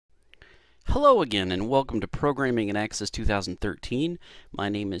Hello again, and welcome to Programming in Access 2013. My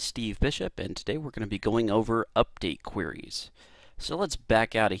name is Steve Bishop, and today we're going to be going over update queries. So let's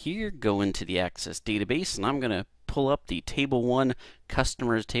back out of here, go into the Access database, and I'm going to pull up the Table 1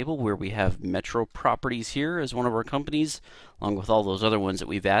 Customers table where we have Metro Properties here as one of our companies, along with all those other ones that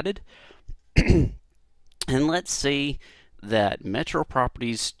we've added. And let's say that Metro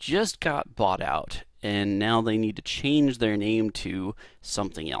Properties just got bought out and now they need to change their name to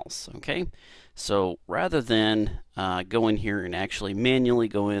something else. Okay, so rather than go in here and actually manually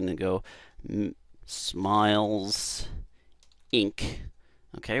go in and go Smiles Inc.,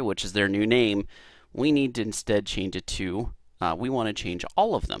 okay, which is their new name, we need to instead change it to we want to change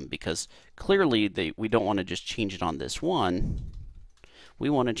all of them, because clearly we don't want to just change it on this one.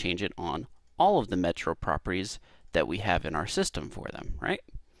 We want to change it on all of the Metro properties that we have in our system for them, right?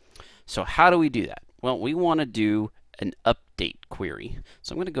 So how do we do that? Well, we want to do an update query.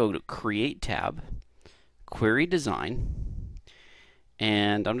 So I'm going to go to Create tab, Query Design,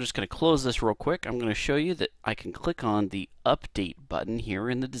 and I'm just going to close this real quick. I'm going to show you that I can click on the Update button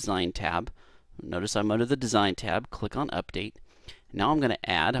here in the Design tab. Notice I'm under the Design tab, click on Update. Now I'm going to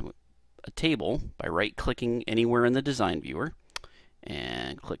add a table by right-clicking anywhere in the Design Viewer,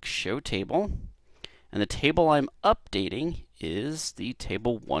 and click Show Table. And the table I'm updating is the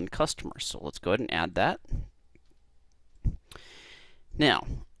Table 1 customer. So let's go ahead and add that. Now,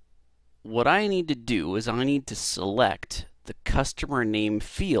 what I need to do is I need to select the customer name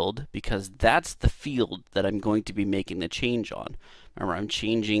field, because that's the field that I'm going to be making the change on. Remember, I'm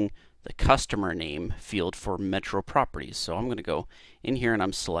changing the customer name field for Metro Properties. So I'm going to go in here and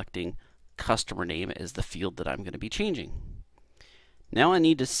I'm selecting customer name as the field that I'm going to be changing. Now I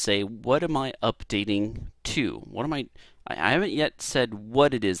need to say, what am I updating to? What am I haven't yet said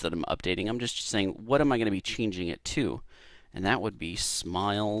what it is that I'm updating. I'm just saying, what am I going to be changing it to? And that would be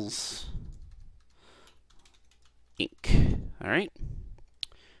Smiles Inc. All right.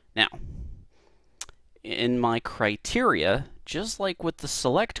 Now, in my criteria, just like with the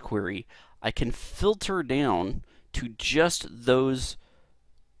select query, I can filter down to just those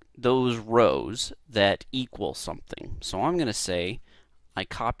rows that equal something. So I'm going to say, I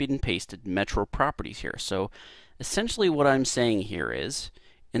copied and pasted Metro Properties here. So essentially what I'm saying here is,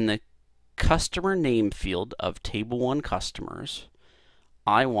 in the customer name field of Table 1 customers,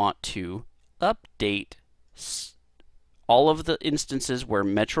 I want to update all of the instances where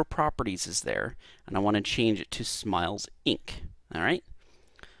Metro Properties is there, and I want to change it to Smiles Inc. Alright?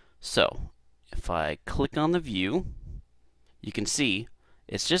 So if I click on the view, you can see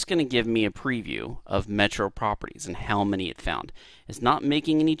it's just going to give me a preview of Metro Properties and how many it found. It's not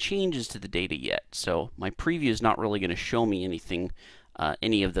making any changes to the data yet, so my preview is not really going to show me anything,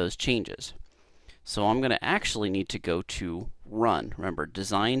 any of those changes. So I'm going to actually need to go to Run. Remember,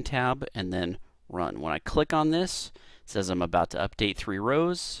 Design tab and then Run. When I click on this, it says I'm about to update 3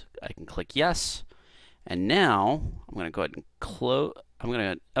 rows. I can click Yes, and now I'm going to go ahead and close.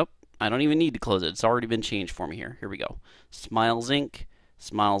 I don't even need to close it. It's already been changed for me here. Here we go. Smiles Inc.,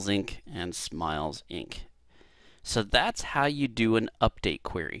 Smiles Inc., and Smiles Inc. So that's how you do an update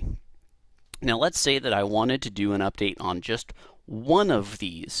query. Now let's say that I wanted to do an update on just one of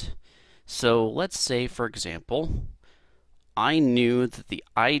these. So let's say, for example, I knew that the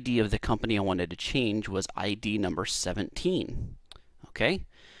ID of the company I wanted to change was ID number 17. Okay?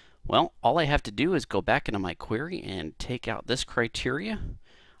 Well, all I have to do is go back into my query and take out this criteria.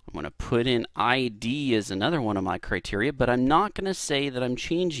 I'm going to put in ID as another one of my criteria, but I'm not going to say that I'm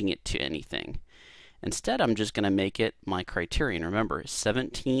changing it to anything. Instead, I'm just going to make it my criterion. Remember,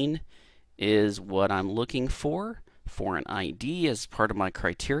 17 is what I'm looking for an ID as part of my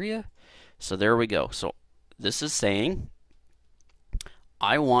criteria. So there we go. So this is saying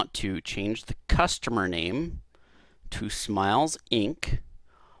I want to change the customer name to Smiles Inc.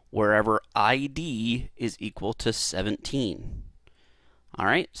 wherever ID is equal to 17.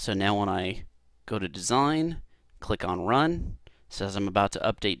 Alright, so now when I go to Design, click on Run, it says I'm about to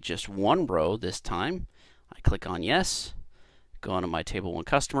update just one row this time. I click on Yes, go onto my Table 1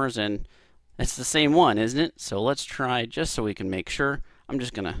 customers, and it's the same one, isn't it? So let's try, just so we can make sure, I'm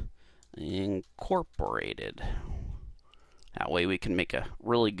just going to Incorporated. That way we can make a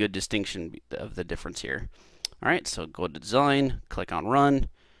really good distinction of the difference here. Alright, so go to Design, click on Run,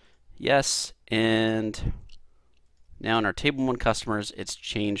 Yes, and now in our Table 1 customers, it's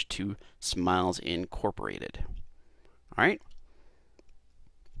changed to Smiles Incorporated. Alright,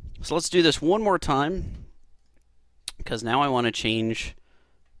 so let's do this one more time, because now I want to change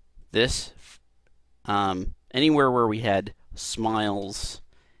this anywhere where we had Smiles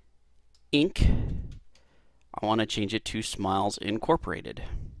Inc. I want to change it to Smiles Incorporated.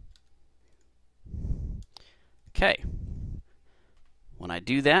 Okay. When I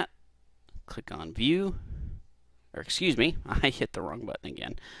do that, click on View, or excuse me, I hit the wrong button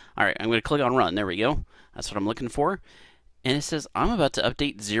again. All right, I'm going to click on Run. There we go. That's what I'm looking for. And it says I'm about to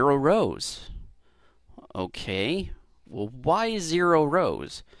update 0 rows. Okay, well, why 0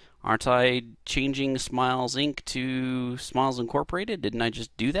 rows? Aren't I changing Smiles Inc. to Smiles Incorporated? Didn't I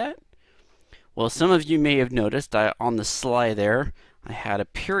just do that? Well, some of you may have noticed on the slide there, I had a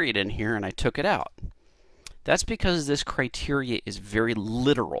period in here and I took it out. That's because this criteria is very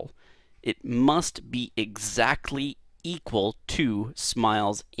literal. It must be exactly equal to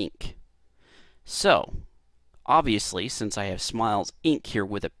Smiles Inc. So, obviously, since I have Smiles Inc. here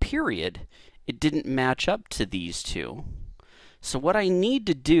with a period, it didn't match up to these two. So what I need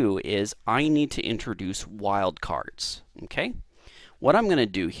to do is I need to introduce wildcards. Okay? What I'm going to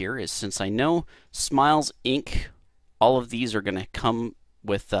do here is, since I know Smiles Inc., all of these are going to come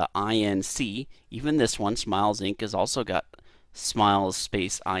with INC. Even this one, Smiles Inc., has also got Smiles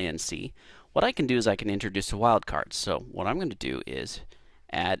space INC. What I can do is I can introduce a wildcard. So what I'm going to do is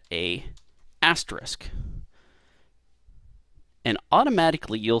add a asterisk. And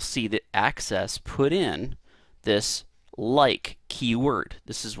automatically you'll see that Access put in this like keyword.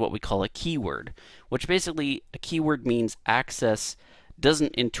 This is what we call a keyword, which basically a keyword means Access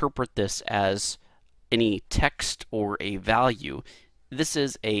doesn't interpret this as any text or a value. This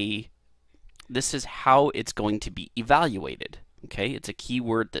is how it's going to be evaluated. Okay, it's a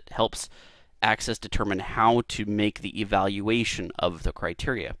keyword that helps Access determine how to make the evaluation of the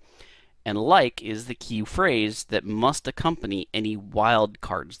criteria. And like is the key phrase that must accompany any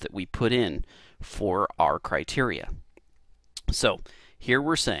wildcards that we put in for our criteria. So here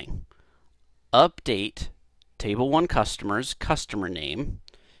we're saying update Table 1 customers customer name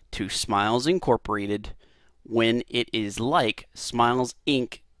to Smiles Incorporated when it is like Smiles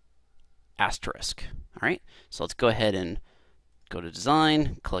Inc. asterisk. All right, so let's go ahead and go to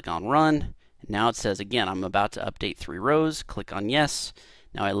Design, click on Run. Now it says again, I'm about to update 3 rows. Click on Yes.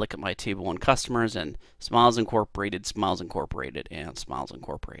 Now I look at my Table 1 customers and Smiles Incorporated, Smiles Incorporated, and Smiles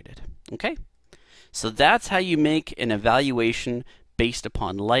Incorporated. Okay? So that's how you make an evaluation based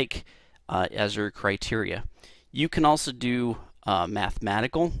upon like as your criteria. You can also do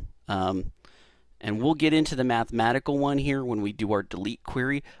mathematical, and we'll get into the mathematical one here when we do our delete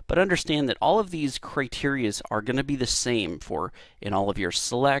query, but understand that all of these criteria are going to be the same for in all of your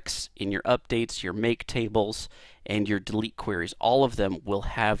selects, in your updates, your make tables, and your delete queries. All of them will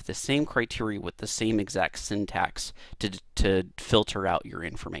have the same criteria with the same exact syntax to filter out your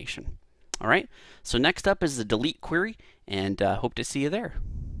information. All right, so next up is the delete query, and hope to see you there.